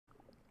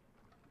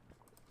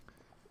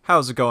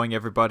How's it going,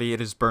 everybody?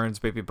 It is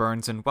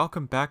burnsbabyburns, and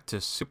welcome back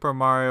to Super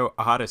Mario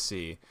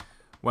Odyssey.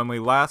 When we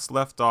last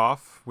left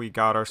off, we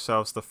got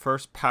ourselves the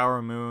first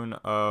power moon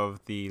of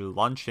the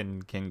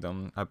Luncheon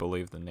Kingdom, I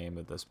believe the name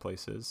of this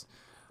place is.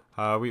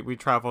 We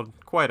traveled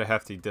quite a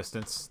hefty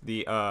distance.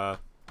 The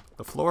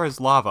floor is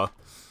lava.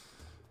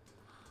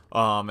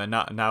 And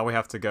now we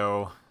have to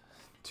go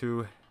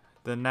to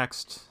the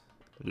next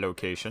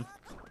location,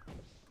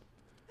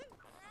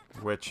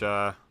 which,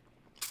 I'm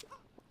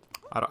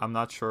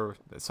not sure.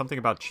 It's something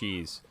about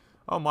cheese.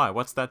 Oh my,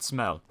 what's that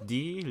smell?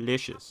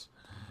 Delicious.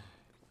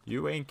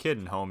 You ain't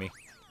kidding, homie.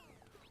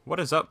 What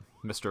is up,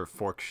 Mr.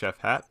 Fork Chef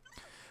Hat?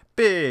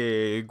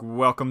 Big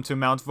welcome to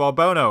Mount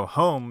Valbono,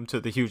 home to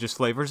the hugest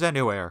flavors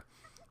anywhere.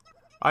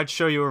 I'd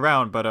show you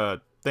around,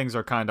 but things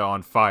are kinda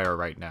on fire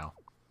right now.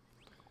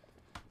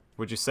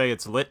 Would you say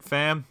it's lit,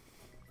 fam?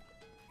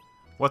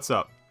 What's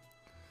up?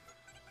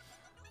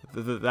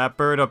 That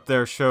bird up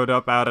there showed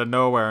up out of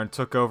nowhere and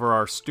took over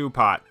our stew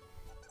pot.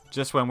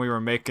 Just when we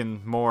were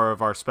making more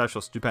of our special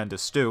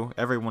stupendous stew,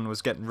 everyone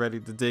was getting ready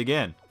to dig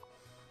in.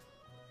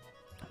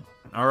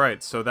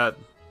 Alright, so that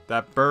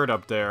bird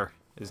up there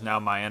is now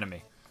my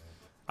enemy.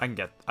 I can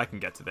get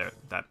to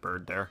that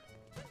bird there.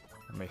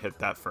 Let me hit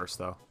that first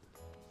though.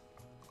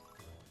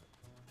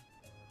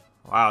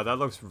 Wow,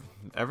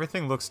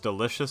 everything looks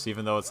delicious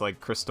even though it's like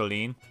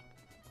crystalline.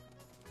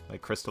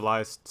 Like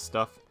crystallized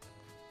stuff.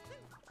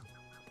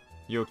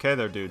 You okay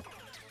there, dude?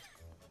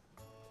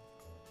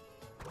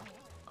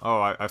 Oh,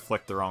 I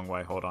flicked the wrong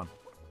way. Hold on.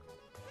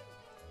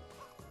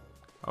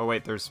 Oh,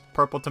 wait. There's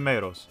purple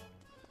tomatoes.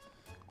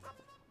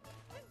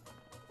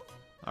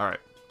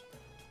 Alright.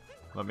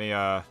 Let me,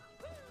 I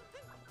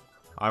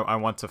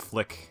want to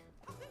flick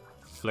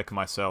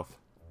myself.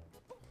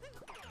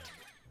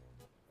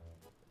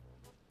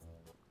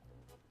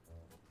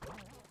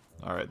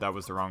 Alright, that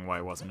was the wrong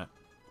way, wasn't it?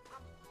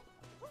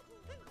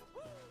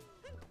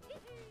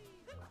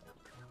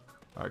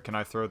 Alright, can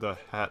I throw the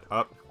hat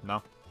up?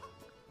 No?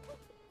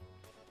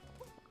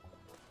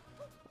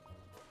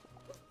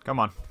 Come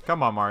on.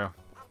 Come on, Mario.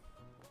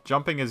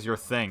 Jumping is your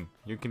thing.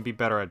 You can be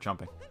better at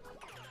jumping.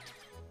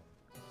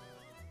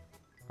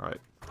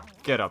 Alright.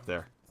 Get up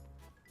there.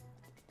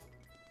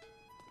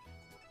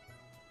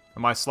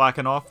 Am I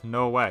slacking off?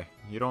 No way.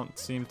 You don't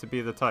seem to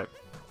be the type.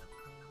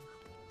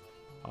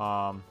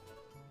 Oh,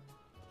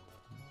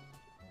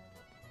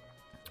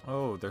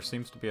 there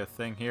seems to be a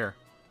thing here.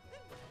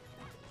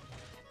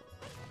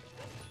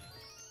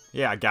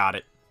 Yeah, I got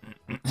it.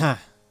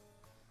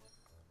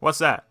 What's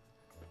that?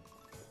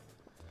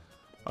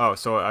 Oh,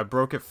 so I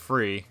broke it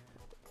free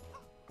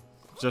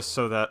just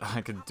so that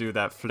I could do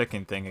that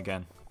flicking thing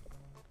again.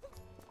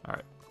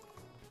 Alright.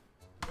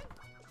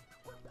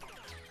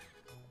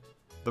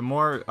 The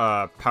more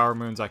power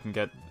moons I can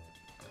get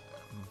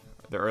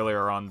the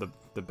earlier on,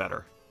 the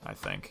better, I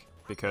think.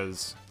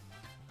 Because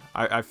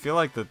I feel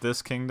like that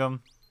this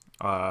kingdom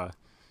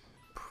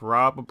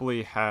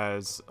probably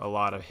has a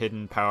lot of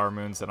hidden power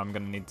moons that I'm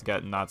going to need to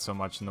get, not so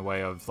much in the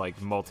way of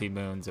like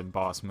multi-moons and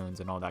boss moons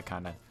and all that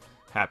kind of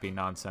happy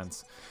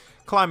nonsense.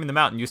 Climbing the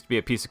mountain used to be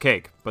a piece of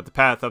cake, but the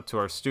path up to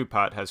our stew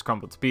pot has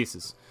crumbled to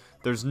pieces.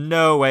 There's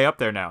no way up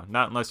there now,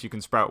 not unless you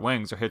can sprout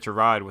wings or hitch a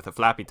ride with a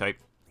flappy type.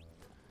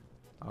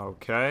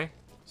 Okay,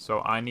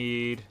 so I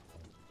need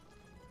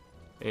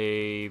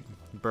a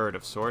bird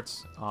of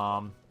sorts.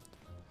 But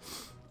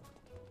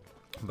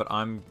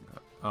I'm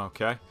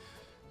okay.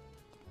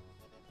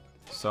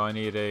 So I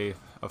need a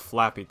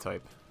flappy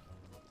type.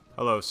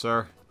 Hello,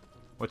 sir.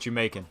 What you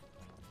making?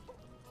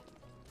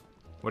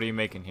 What are you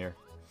making here?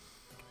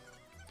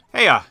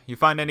 Hey, you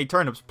find any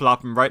turnips,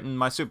 plop them right in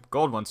my soup.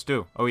 Gold ones,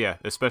 too. Oh, yeah,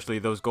 especially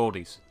those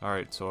goldies.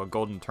 Alright, so a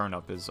golden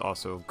turnip is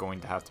also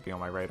going to have to be on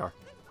my radar.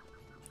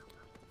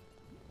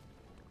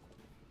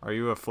 Are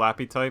you a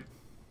flappy type?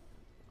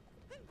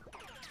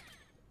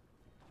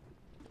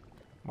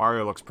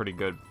 Mario looks pretty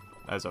good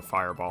as a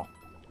fireball.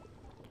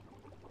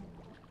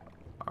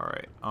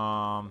 Alright,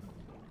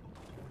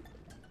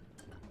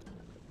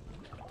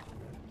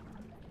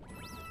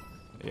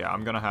 yeah,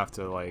 I'm gonna have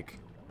to, like...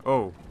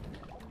 Oh!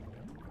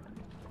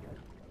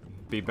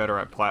 Be better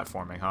at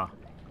platforming, huh?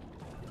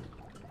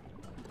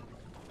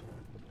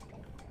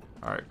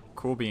 Alright,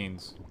 cool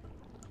beans.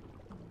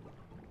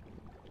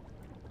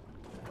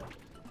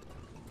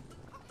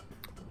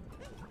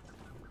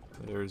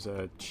 There's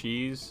a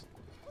cheese.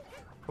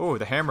 Oh,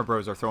 the Hammer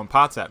Bros are throwing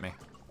pots at me.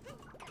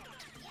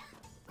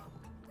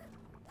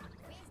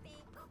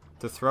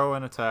 To throw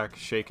and attack,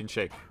 shake and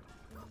shake.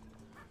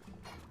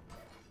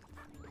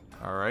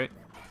 Alright.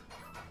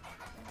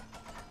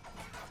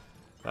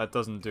 That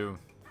doesn't do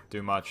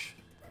much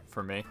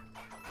for me.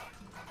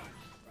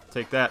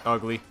 Take that,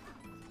 ugly.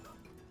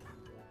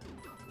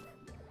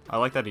 I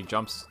like that he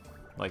jumps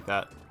like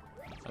that.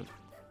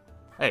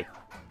 Hey.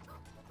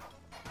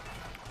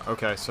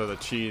 Okay, so the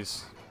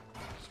cheese.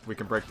 We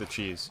can break the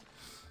cheese.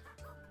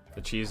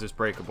 The cheese is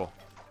breakable.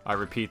 I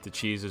repeat, the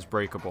cheese is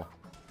breakable.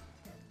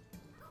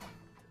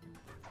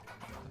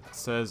 It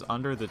says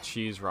under the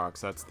cheese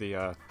rocks. That's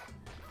the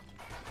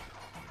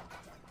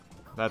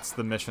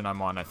mission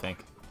I'm on, I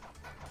think.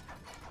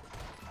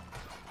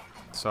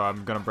 so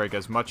I'm gonna break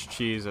as much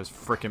cheese as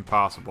frickin'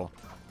 possible.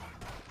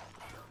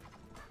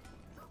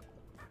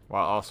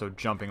 While also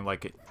jumping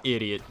like an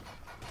idiot.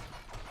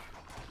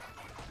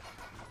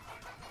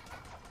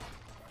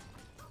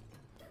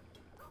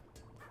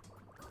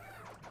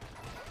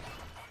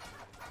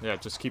 Yeah,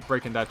 just keep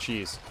breaking that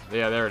cheese.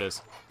 Yeah, there it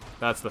is.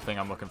 That's the thing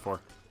I'm looking for.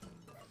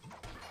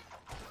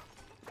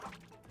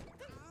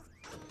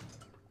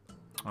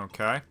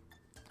 Okay.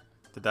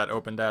 Did that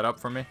open that up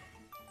for me?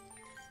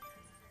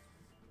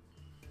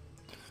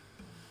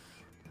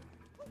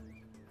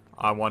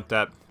 I want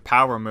that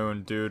power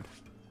moon, dude.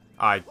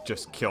 I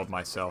just killed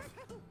myself.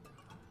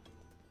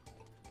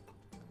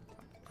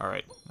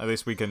 Alright, at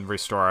least we can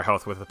restore our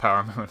health with the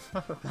power moon.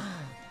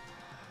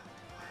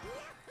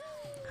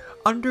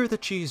 Under the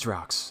cheese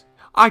rocks.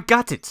 I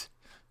got it!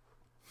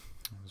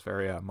 It was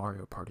very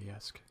Mario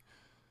Party-esque.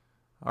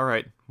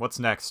 Alright, what's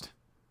next?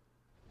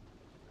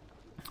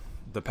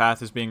 The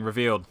path is being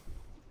revealed.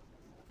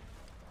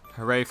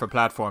 Hooray for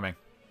platforming.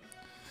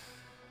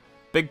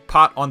 Big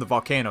pot on the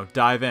volcano.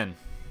 Dive in.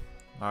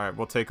 Alright,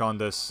 we'll take on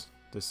this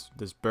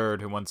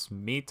bird who wants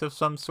meat of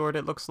some sort,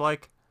 it looks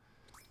like.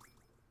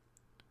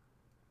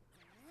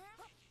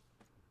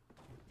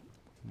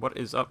 What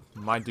is up,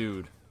 my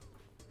dude?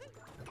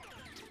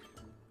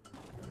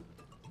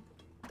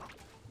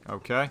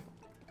 Okay.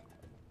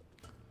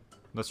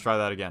 Let's try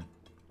that again.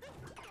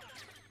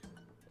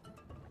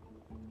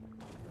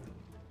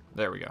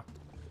 There we go.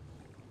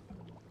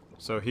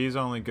 So he's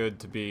only good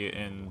to be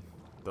in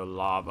the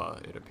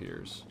lava, it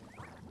appears.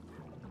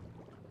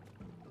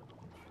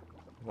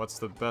 What's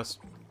the best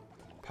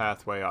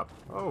pathway up?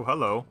 Oh,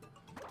 hello.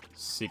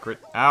 Secret.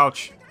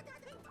 Ouch!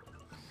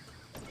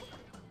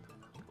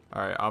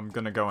 Alright, I'm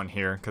gonna go in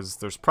here, because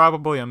there's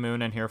probably a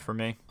moon in here for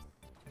me.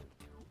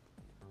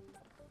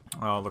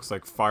 Oh, it looks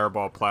like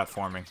fireball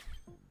platforming.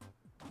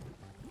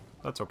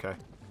 That's okay.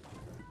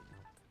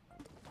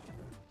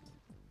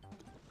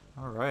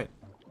 Alright.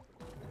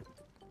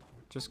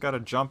 Just gotta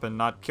jump and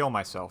not kill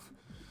myself.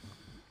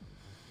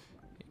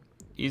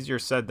 Easier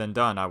said than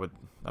done, I would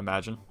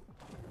imagine.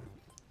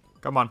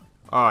 Come on.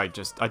 Oh, I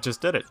just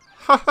did it.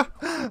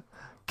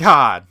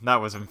 God,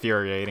 that was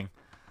infuriating.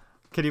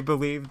 Can you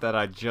believe that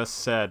I just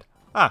said,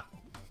 ah,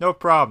 no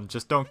problem,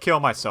 just don't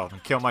kill myself,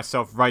 and kill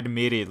myself right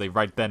immediately,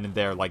 right then and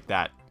there, like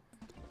that.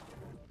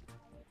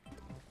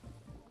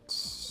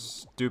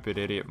 Stupid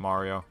idiot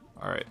Mario.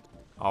 Alright,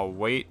 I'll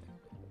wait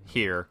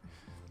here,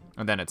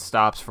 and then it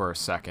stops for a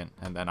second,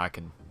 and then I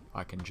can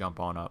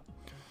jump on up.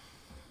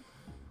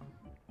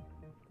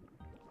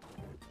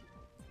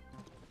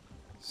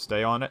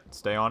 Stay on it,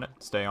 stay on it,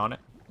 stay on it.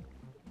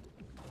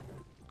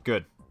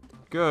 Good.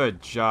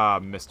 Good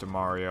job, Mr.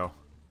 Mario.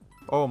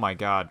 Oh my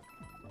god.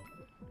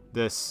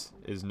 This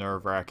is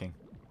nerve-wracking.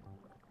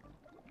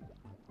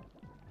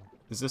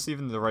 Is this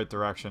even the right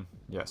direction?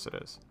 Yes, it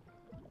is.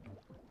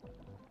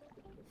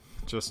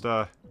 Just,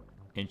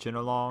 inching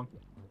along.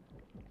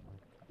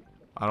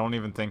 I don't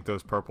even think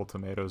those purple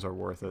tomatoes are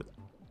worth it.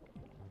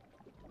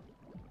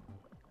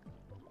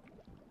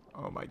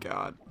 Oh my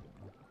god.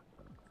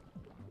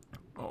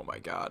 Oh my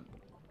god.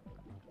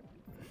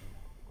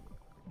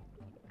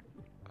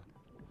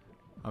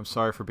 I'm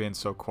sorry for being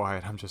so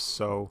quiet. I'm just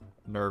so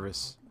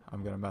nervous.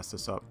 I'm gonna mess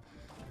this up.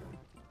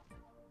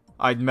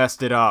 I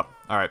messed it up.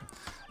 Alright.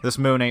 This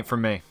moon ain't for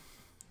me.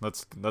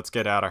 Let's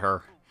get out of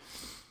her.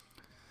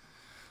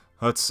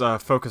 Let's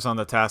focus on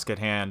the task at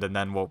hand, and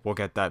then we'll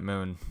get that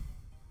moon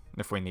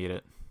if we need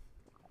it.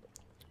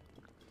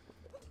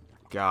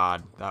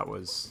 God, that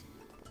was...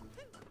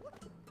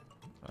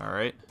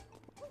 Alright.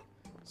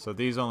 So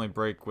these only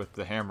break with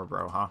the hammer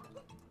bro, huh?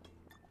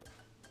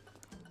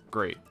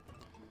 Great.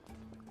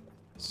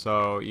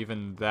 So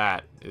even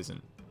that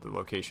isn't the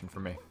location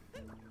for me.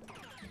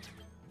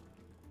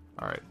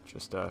 Alright,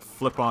 just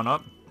flip on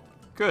up.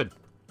 Good.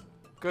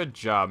 Good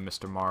job,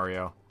 Mr.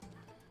 Mario.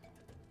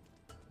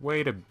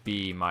 Way to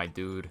be, my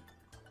dude.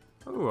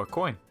 Ooh, a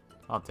coin.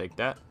 I'll take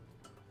that.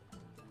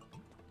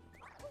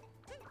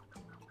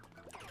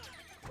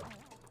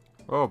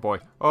 Oh boy.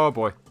 Oh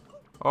boy.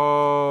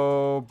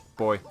 Oh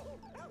boy.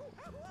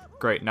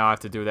 Great, now I have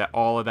to do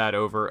all of that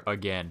over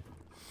again.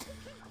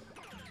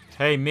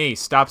 Hey, me,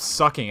 stop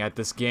sucking at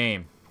this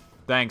game.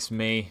 Thanks,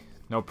 me.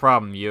 No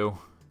problem, you.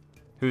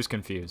 Who's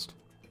confused?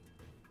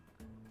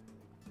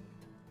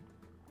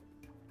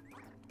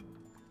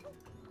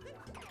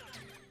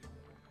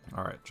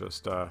 Alright,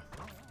 just,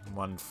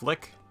 one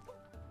flick.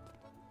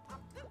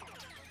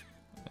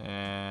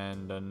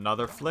 And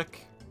another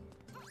flick.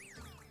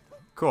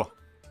 Cool.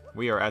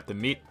 We are at the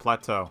meat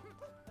plateau.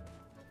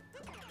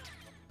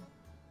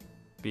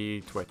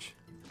 B Twitch.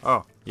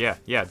 Oh, yeah,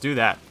 do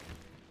that.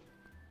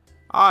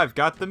 I've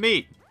got the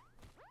meat.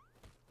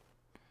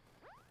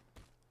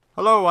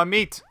 Hello, I'm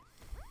meat.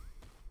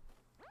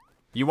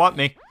 You want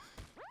me?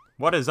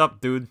 What is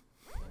up, dude?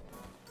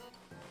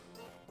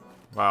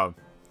 Wow,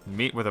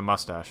 meat with a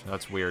mustache.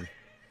 That's weird.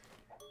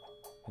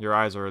 Your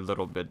eyes are a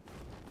little bit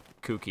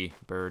kooky,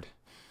 bird.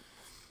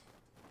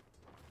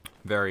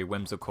 Very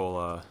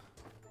whimsical,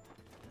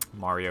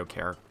 Mario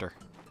character.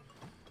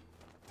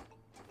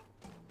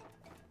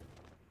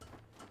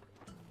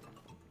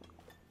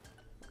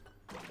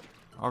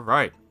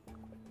 Alright.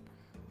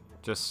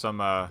 Just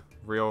some,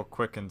 real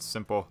quick and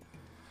simple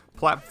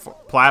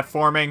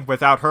platforming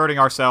without hurting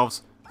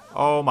ourselves.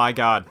 Oh my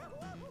god.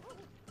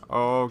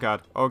 Oh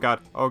god. Oh god.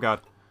 Oh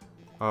god.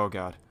 Oh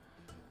god.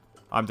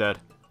 I'm dead.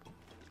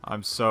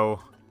 I'm so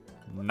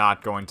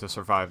not going to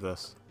survive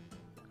this.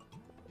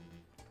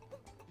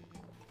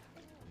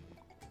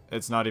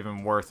 It's not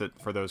even worth it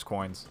for those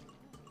coins.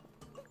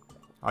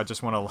 I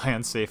just want to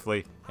land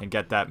safely and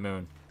get that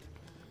moon.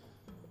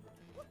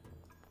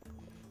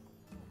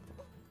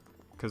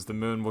 Because the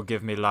moon will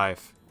give me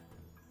life.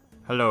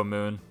 Hello,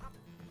 moon.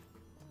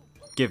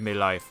 Give me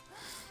life.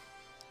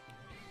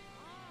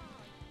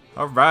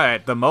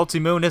 Alright, the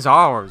multi-moon is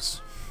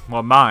ours.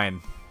 Well,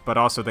 mine. But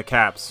also the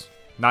caps.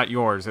 Not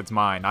yours, it's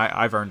mine.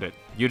 I've earned it.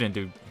 You didn't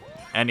do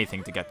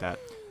anything to get that.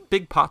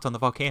 Big pot on the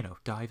volcano.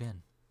 Dive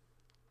in.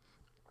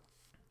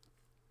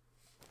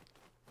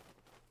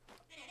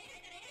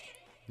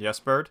 Yes,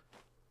 bird?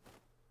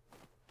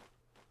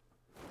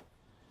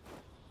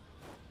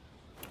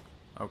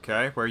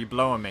 Okay, where are you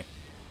blowing me?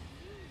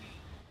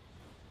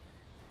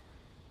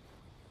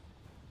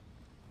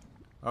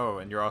 Oh,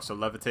 and you're also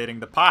levitating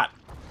the pot.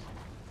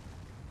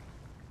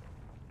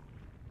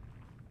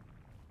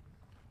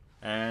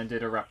 And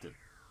it erupted.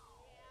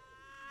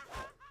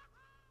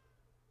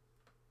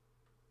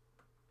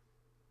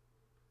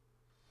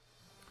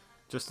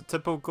 Just a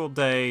typical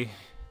day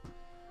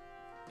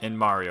in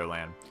Mario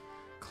Land.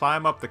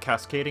 Climb up the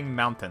cascading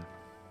mountain.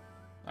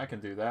 I can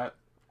do that.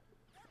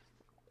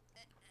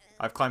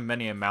 I've climbed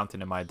many a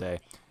mountain in my day.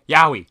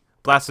 Yowie!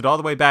 Blasted all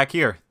the way back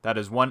here. That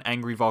is one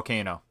angry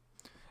volcano.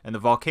 And the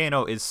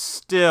volcano is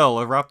still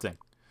erupting.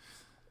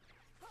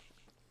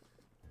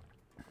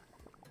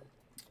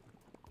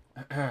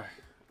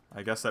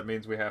 I guess that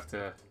means we have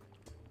to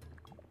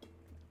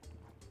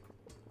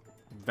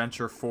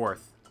venture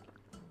forth.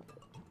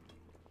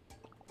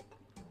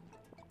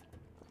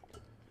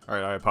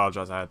 Alright, I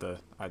apologize. I had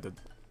to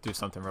do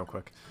something real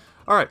quick.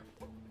 Alright.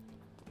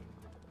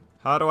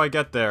 How do I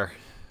get there?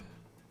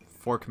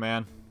 Fork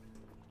man.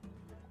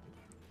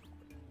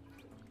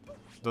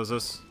 Does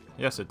this?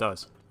 Yes, it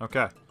does.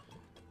 Okay.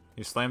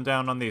 You slam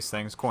down on these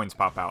things, coins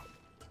pop out.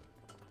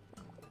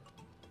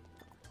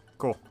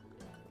 Cool.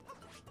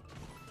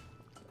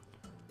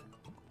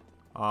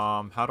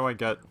 How do I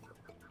get...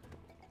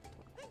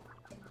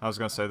 I was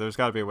gonna say, there's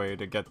gotta be a way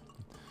to get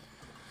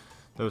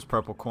those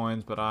purple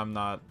coins, but I'm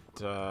not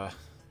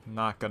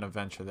gonna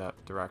venture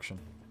that direction.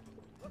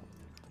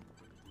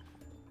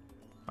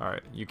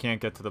 Alright, you can't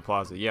get to the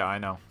plaza. Yeah, I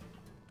know.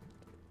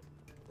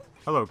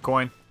 Hello,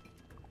 coin.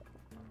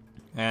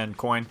 And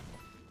coin.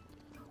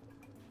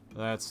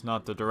 That's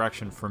not the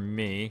direction for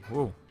me.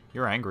 Ooh,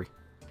 you're angry.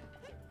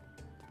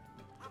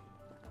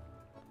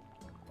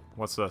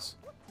 What's this?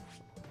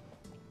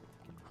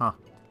 Huh.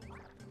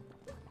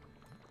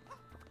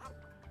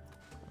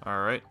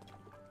 Alright.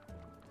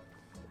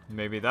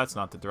 Maybe that's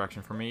not the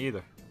direction for me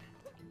either.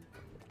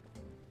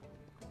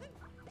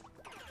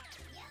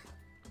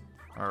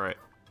 Alright.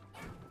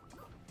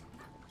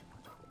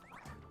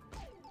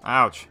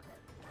 Ouch.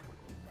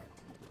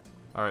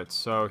 Alright,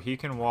 so he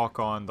can walk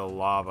on the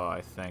lava,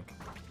 I think.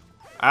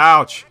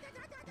 Ouch!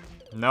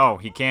 No,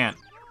 he can't.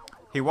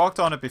 He walked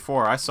on it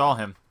before. I saw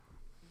him.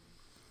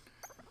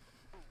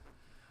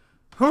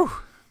 Whew!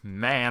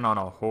 Man on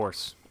a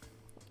horse.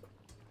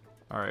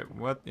 Alright,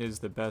 what is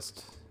the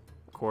best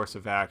course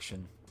of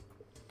action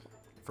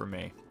for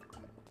me?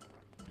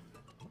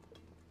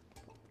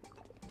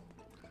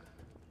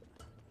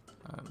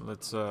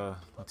 Let's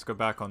go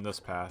back on this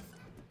path.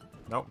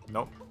 Nope,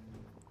 nope.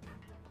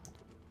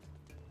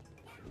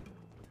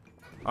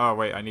 Oh,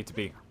 wait, I need to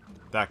be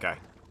that guy.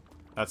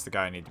 That's the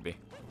guy I need to be.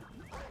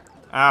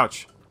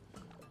 Ouch.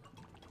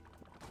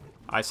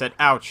 I said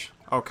ouch.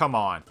 Oh, come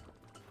on.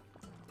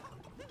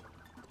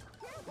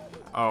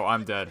 Oh,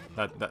 I'm dead.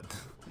 That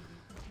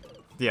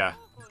yeah.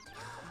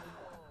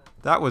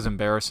 That was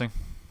embarrassing.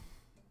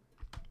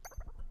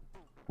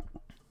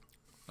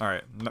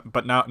 Alright,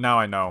 but now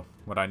I know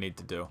what I need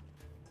to do.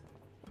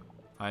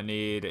 I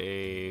need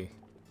a...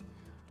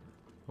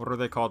 What are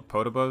they called?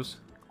 Potobos?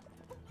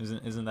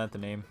 Isn't that the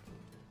name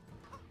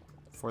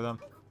for them?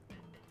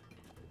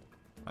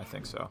 I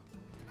think so.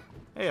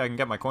 Hey, I can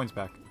get my coins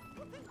back.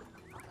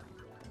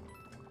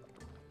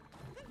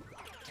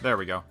 There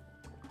we go.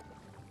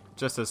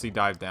 Just as he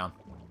dived down.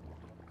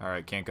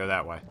 Alright, can't go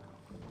that way.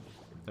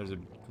 There's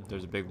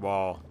a big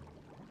wall.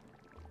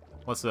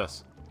 What's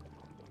this?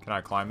 Can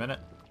I climb in it?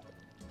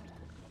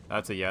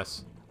 That's a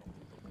yes.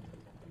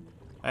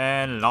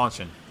 And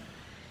launching.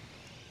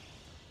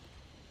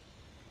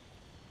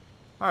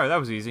 Alright, that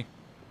was easy.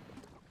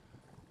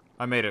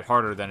 I made it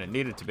harder than it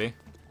needed to be.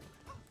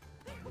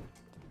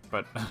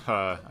 But,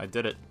 I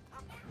did it.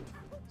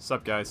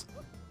 Sup, guys?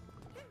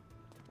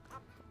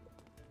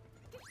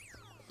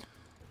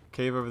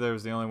 Cave over there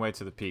is the only way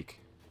to the peak.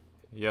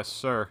 Yes,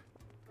 sir.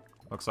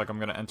 Looks like I'm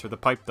gonna enter the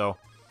pipe, though.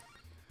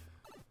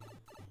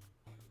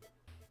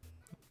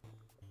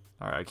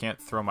 Alright, I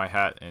can't throw my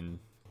hat in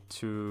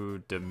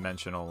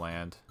two-dimensional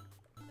land.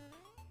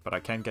 But I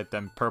can get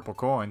them purple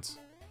coins.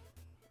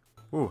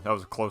 Ooh, that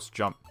was a close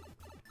jump.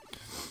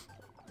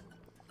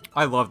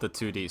 I love the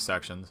 2D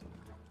sections.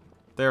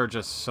 They're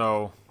just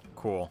so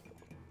cool.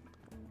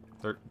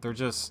 They're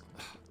just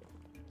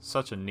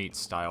such a neat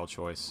style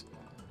choice.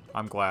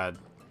 I'm glad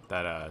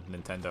that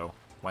Nintendo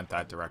went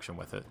that direction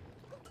with it.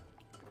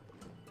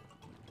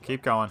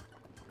 Keep going.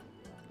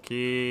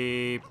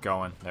 Keep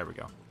going. There we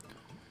go.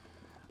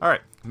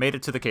 Alright, made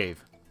it to the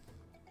cave.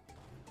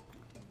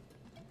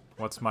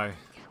 What's my...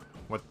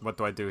 What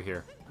do I do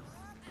here?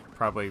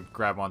 Probably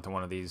grab onto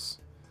one of these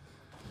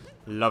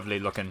lovely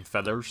looking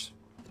feathers.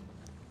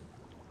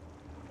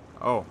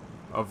 Oh,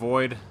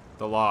 avoid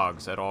the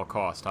logs at all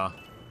cost, huh?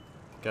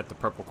 Get the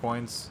purple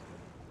coins.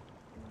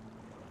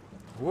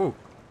 Woo!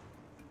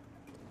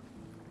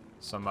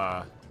 Some,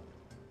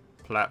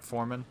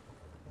 platforming.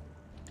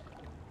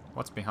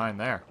 What's behind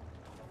there?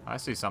 I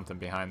see something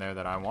behind there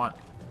that I want.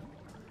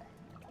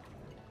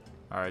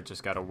 Alright,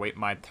 just gotta wait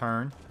my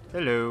turn.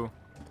 Hello!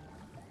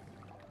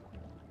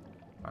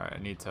 Alright,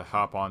 I need to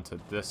hop onto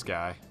this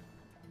guy.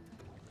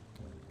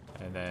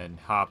 And then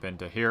hop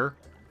into here.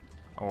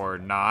 Or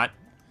not.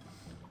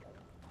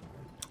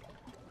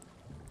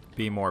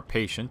 Be more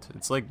patient.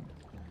 It's like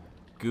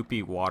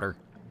goopy water.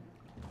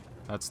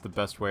 That's the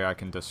best way I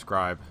can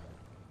describe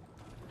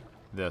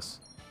this.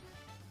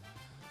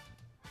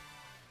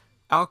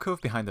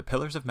 Alcove behind the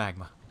pillars of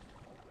magma.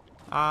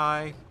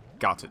 I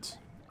got it.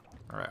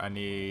 Alright, I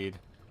need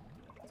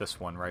this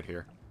one right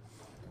here.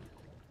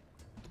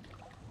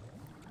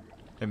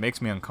 It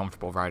makes me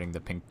uncomfortable riding the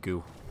pink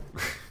goo.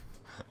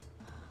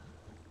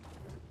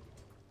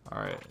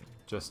 Alright,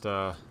 just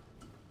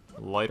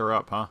light her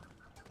up, huh?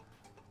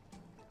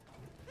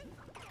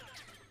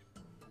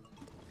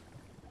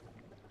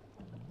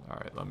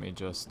 Alright, let me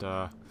just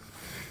I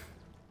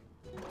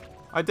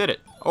did it!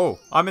 Oh,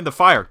 I'm in the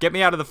fire! Get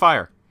me out of the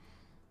fire!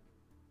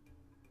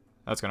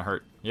 That's gonna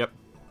hurt. Yep.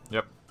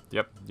 Yep.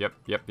 Yep. Yep.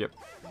 Yep. Yep.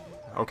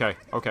 Okay.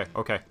 Okay.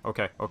 Okay.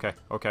 Okay. Okay.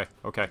 Okay.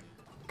 Okay.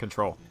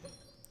 Control.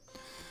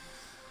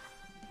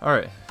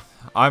 Alright.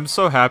 I'm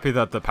so happy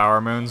that the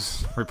power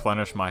moons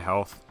replenish my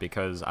health,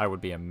 because I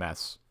would be a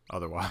mess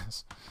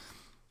otherwise.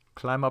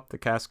 Climb up the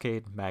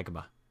cascade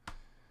magma. I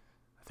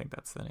think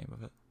that's the name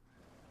of it.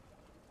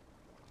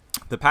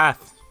 The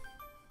path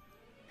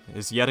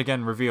is yet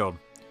again revealed.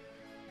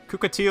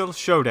 Cookatiel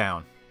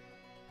Showdown.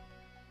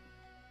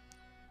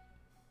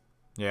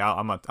 Yeah,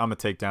 I'm gonna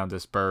take down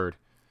this bird.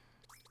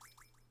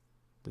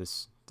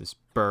 This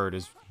bird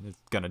is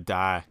gonna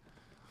die,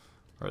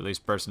 or at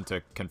least burst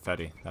into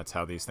confetti. That's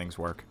how these things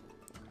work.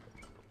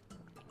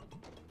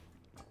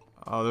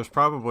 Oh, there's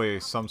probably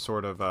some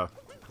sort of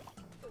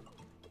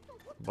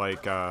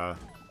like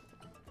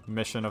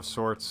mission of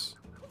sorts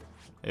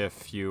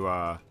if you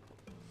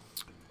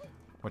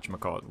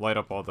whatchamacallit, light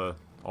up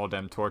all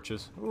them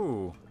torches.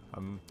 Ooh,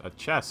 a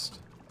chest.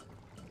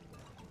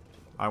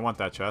 I want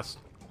that chest.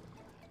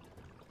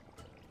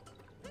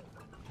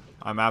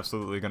 I'm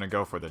absolutely gonna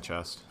go for the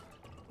chest.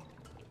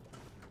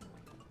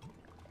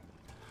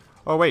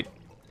 Oh, wait.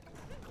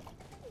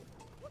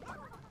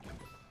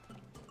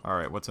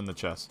 Alright, what's in the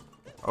chest?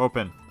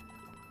 Open.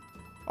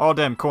 All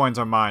them coins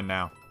are mine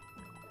now.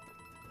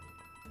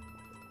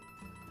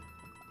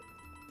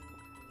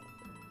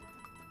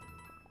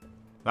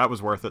 That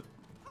was worth it.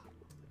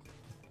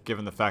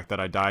 Given the fact that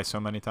I die so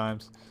many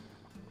times.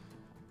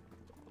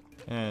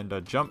 And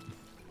a jump.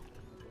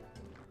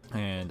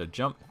 And a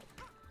jump.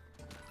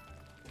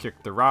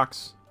 Kick the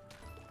rocks.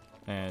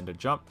 And a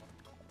jump.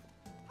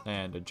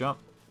 And a jump.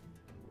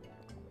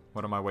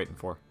 What am I waiting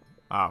for?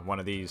 Ah, one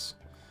of these.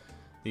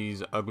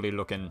 These ugly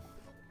looking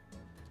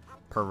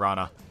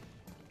piranha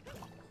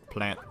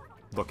plant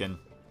looking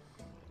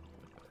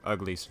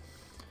uglies.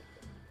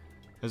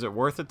 Is it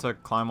worth it to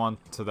climb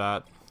onto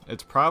that?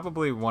 It's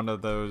probably one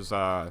of those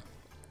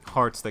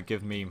hearts that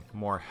give me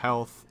more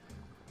health,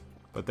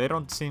 but they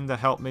don't seem to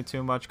help me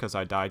too much because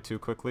I die too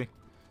quickly.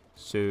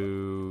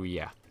 So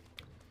yeah.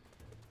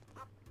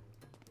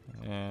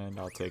 And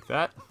I'll take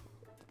that.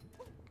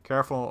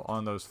 Careful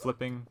on those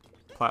flipping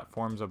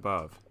platforms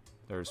above.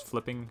 There's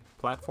flipping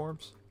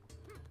platforms?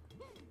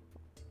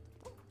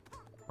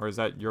 Or is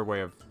that your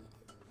way of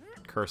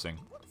cursing,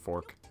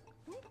 fork?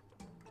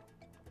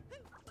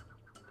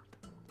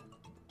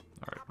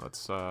 Alright,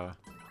 let's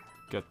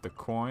get the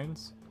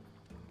coins.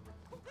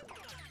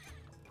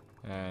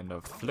 And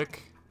a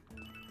flick.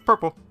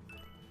 Purple.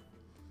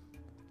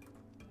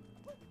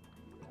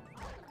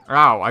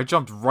 Ow, I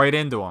jumped right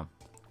into him.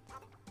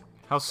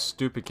 How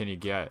stupid can you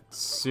get?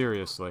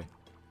 Seriously.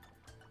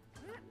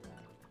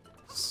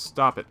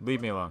 Stop it.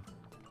 Leave me alone.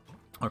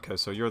 Okay,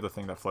 so you're the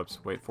thing that flips.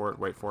 Wait for it,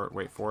 wait for it,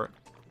 wait for it.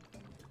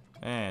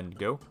 And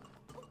go.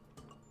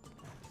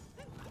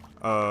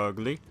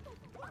 Ugly.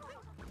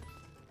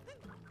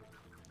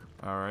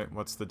 Alright,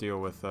 what's the deal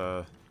with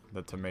the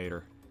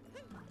tomato?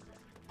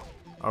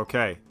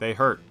 Okay, they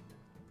hurt.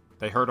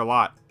 They hurt a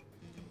lot.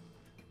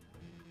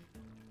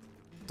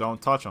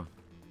 Don't touch them.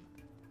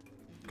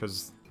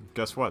 Because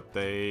guess what?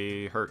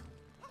 They hurt.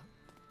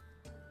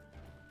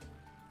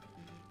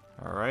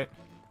 Alright.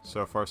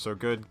 So far so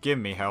good. Give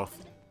me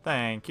health.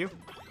 Thank you.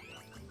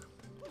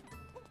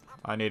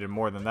 I needed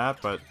more than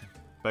that, but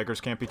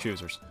beggars can't be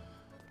choosers.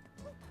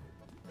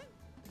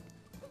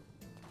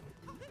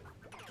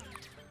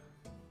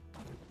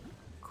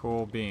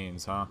 Cool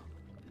beans, huh?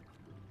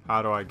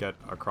 How do I get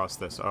across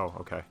this? Oh,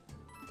 okay.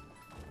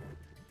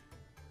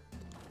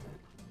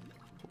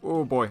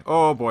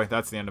 Oh boy,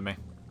 that's the end of me.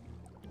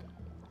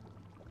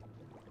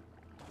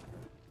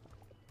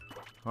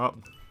 Well,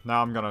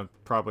 now I'm gonna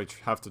probably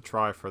have to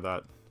try for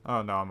that.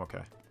 Oh, no, I'm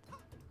okay.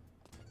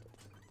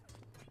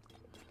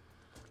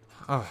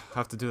 Oh,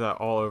 have to do that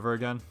all over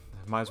again?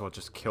 Might as well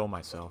just kill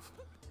myself.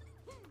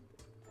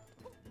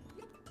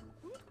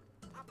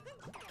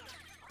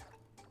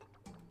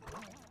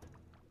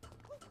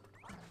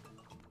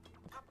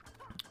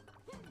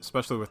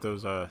 Especially with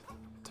those,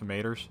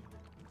 tomatoes.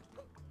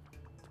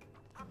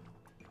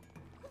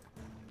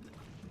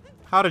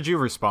 How did you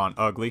respawn,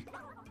 ugly?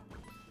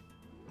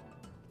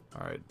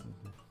 Alright.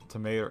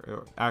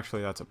 Tomato.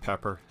 Actually, that's a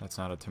pepper. That's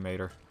not a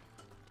tomato.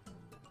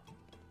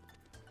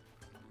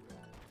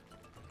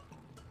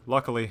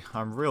 Luckily,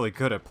 I'm really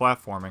good at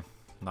platforming.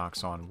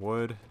 Knocks on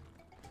wood.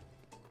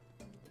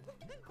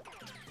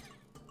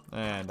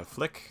 And a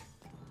flick.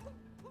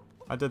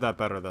 I did that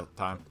better that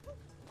time.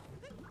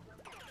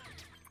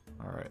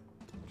 Alright.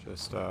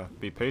 Just,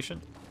 be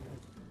patient.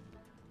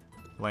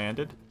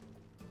 Landed.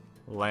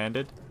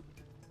 Landed.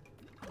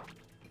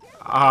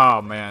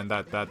 Oh man,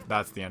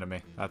 that's the end of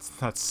me. That's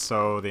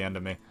so the end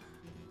of me.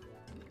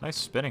 Nice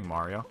spinning,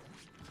 Mario.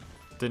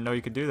 Didn't know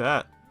you could do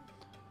that.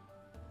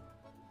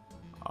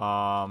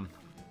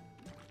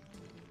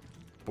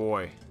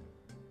 Boy.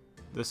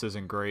 This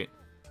isn't great.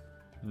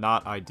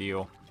 Not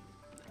ideal.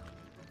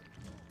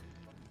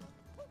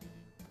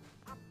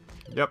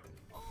 Yep.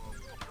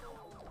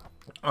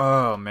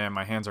 Oh man,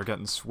 my hands are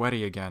getting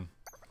sweaty again.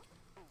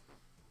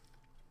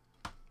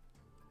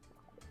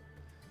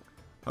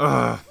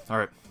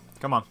 Alright.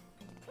 Come on.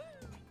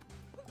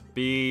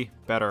 Be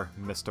better,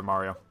 Mr.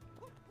 Mario.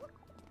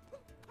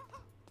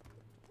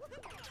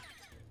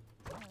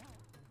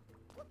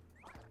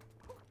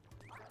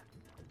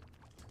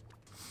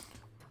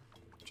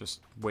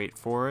 Just wait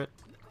for it.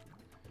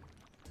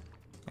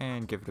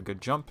 And give it a good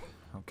jump.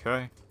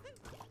 Okay.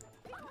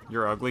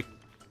 You're ugly.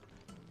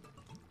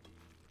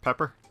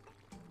 Pepper.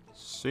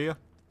 See ya.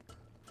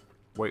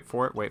 Wait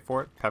for it, wait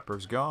for it.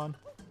 Pepper's gone.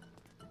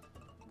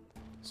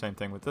 Same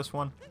thing with this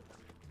one.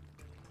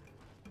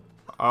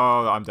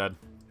 Oh, I'm dead.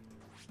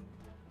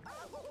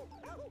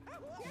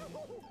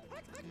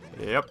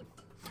 Yep.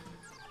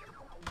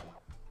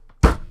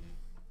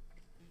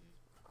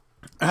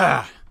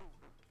 Ah!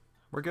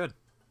 We're good.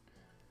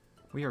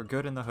 We are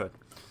good in the hood.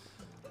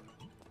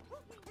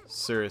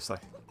 Seriously.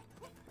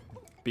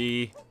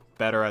 Be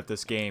better at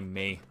this game,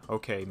 me.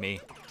 Okay, me.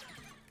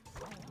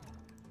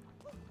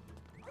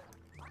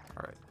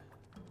 Alright.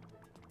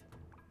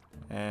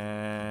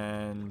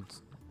 And...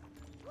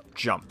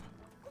 jump.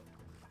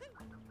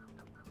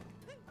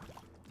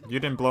 You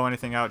didn't blow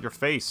anything out your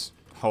face,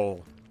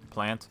 hole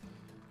plant.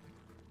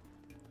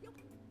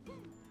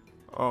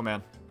 Oh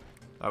man,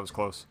 that was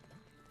close.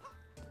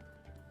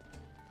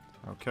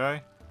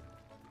 Okay.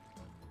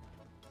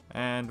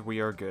 And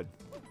we are good.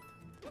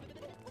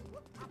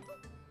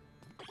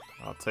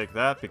 I'll take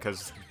that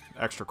because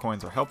extra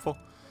coins are helpful.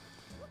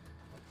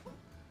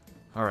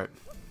 Alright.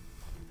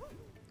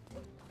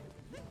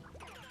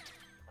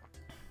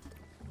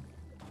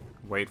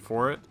 Wait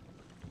for it.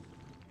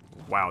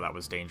 Wow, that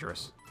was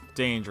dangerous.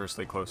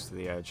 Dangerously close to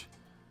the edge.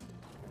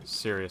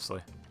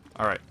 Seriously.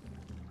 Alright.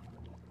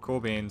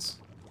 Cool beans.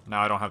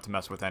 Now I don't have to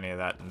mess with any of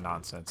that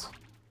nonsense.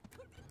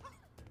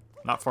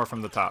 Not far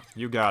from the top.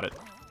 You got it.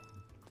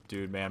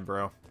 Dude, man,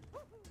 bro.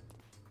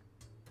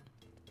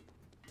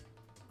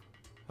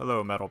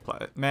 Hello, metal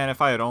plat. Man,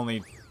 if I had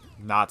only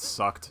not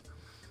sucked,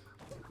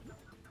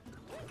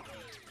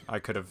 I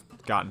could have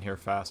gotten here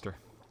faster.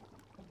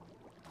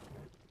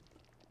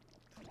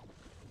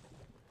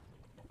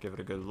 Give it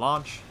a good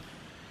launch.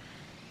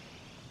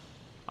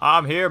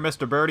 I'm here,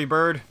 Mr. Birdie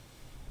Bird.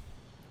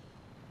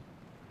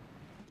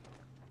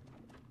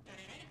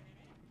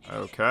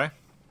 Okay.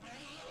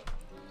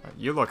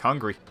 You look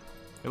hungry.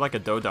 You're like a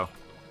dodo.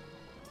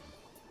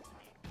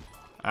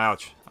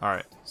 Ouch.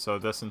 Alright, so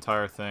this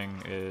entire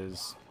thing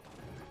is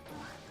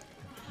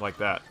like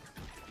that.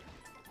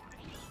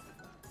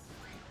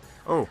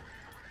 Oh.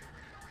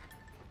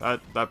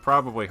 That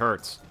probably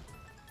hurts.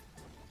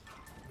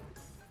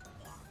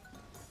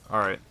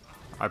 Alright.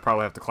 I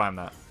probably have to climb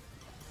that.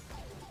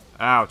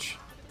 Ouch.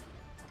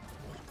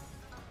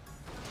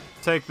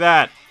 Take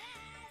that!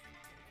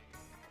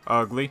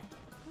 Ugly.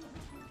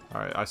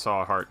 Alright, I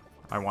saw a heart.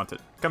 I want it.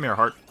 Come here,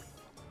 heart.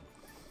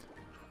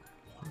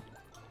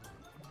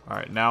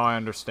 Alright, now I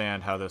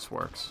understand how this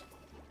works.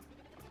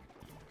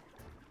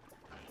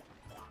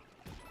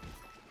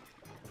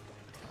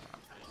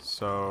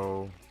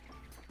 So...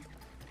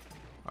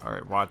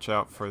 Alright, watch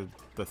out for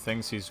the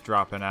things he's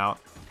dropping out.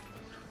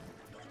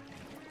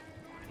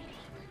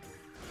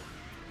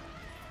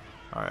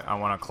 Alright, I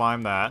want to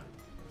climb that.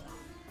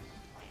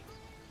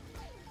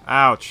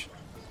 Ouch!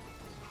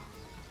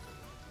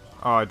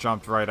 Oh, I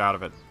jumped right out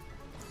of it.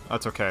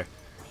 That's okay.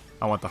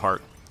 I want the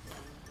heart.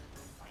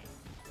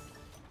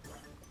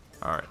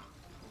 Alright.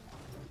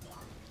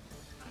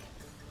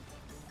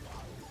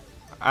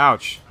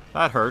 Ouch.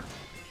 That hurt.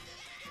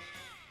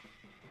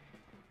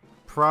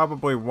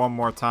 Probably one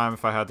more time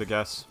if I had to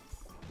guess.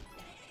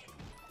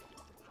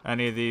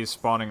 Any of these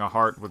spawning a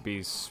heart would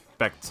be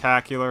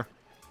spectacular.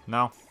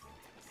 No?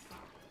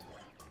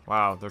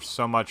 Wow, there's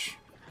so much.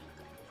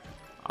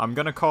 I'm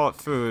gonna call it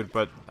food,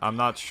 but I'm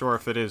not sure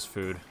if it is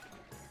food.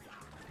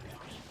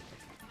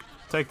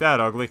 Take that,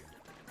 ugly.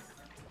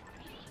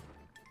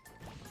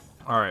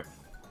 Alright.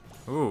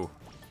 Ooh.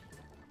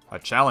 A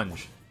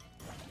challenge.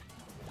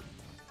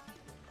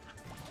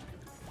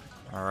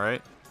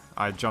 Alright.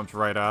 I jumped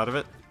right out of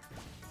it.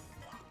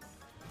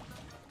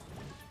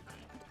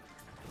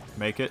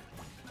 Make it.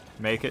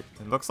 Make it.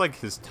 It looks like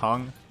his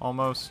tongue,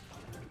 almost.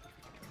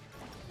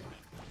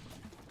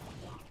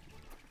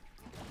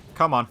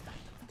 Come on.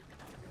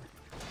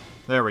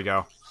 There we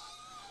go.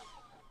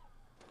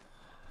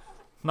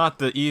 Not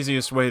the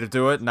easiest way to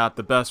do it, not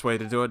the best way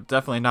to do it,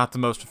 definitely not the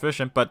most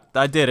efficient, but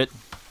I did it.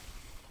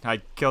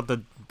 I killed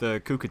the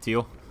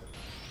Cookatiel.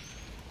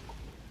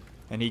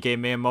 And he gave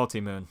me a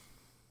multi-moon.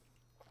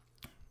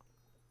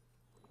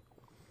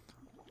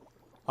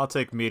 I'll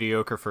take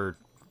mediocre for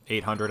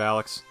 800,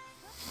 Alex.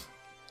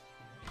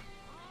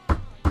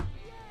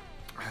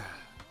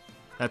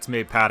 That's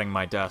me patting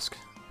my desk,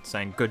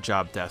 saying, "Good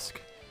job,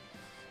 desk.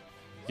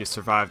 You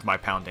survived my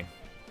pounding."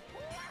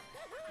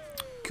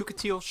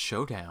 Cookatiel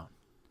Showdown.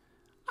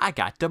 I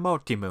got the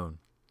multi-moon.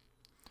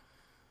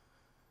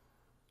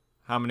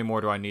 How many more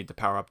do I need to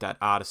power up that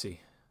Odyssey?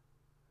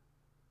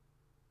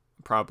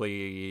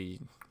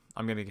 Probably,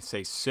 I'm going to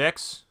say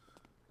 6.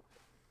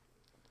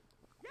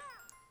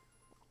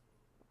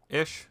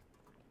 Ish.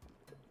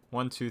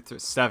 1, 2, 3,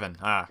 7.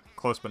 Ah,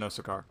 close but no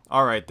cigar.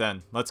 Alright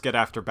then, let's get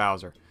after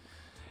Bowser.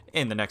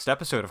 In the next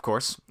episode, of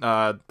course.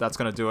 That's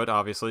going to do it,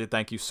 obviously.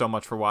 Thank you so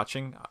much for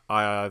watching.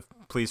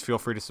 Please feel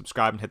free to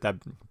subscribe and hit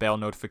that bell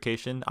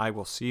notification. I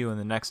will see you in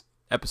the next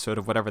episode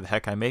of whatever the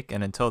heck I make.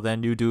 And until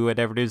then, you do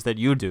whatever it is that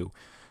you do.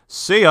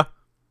 See ya!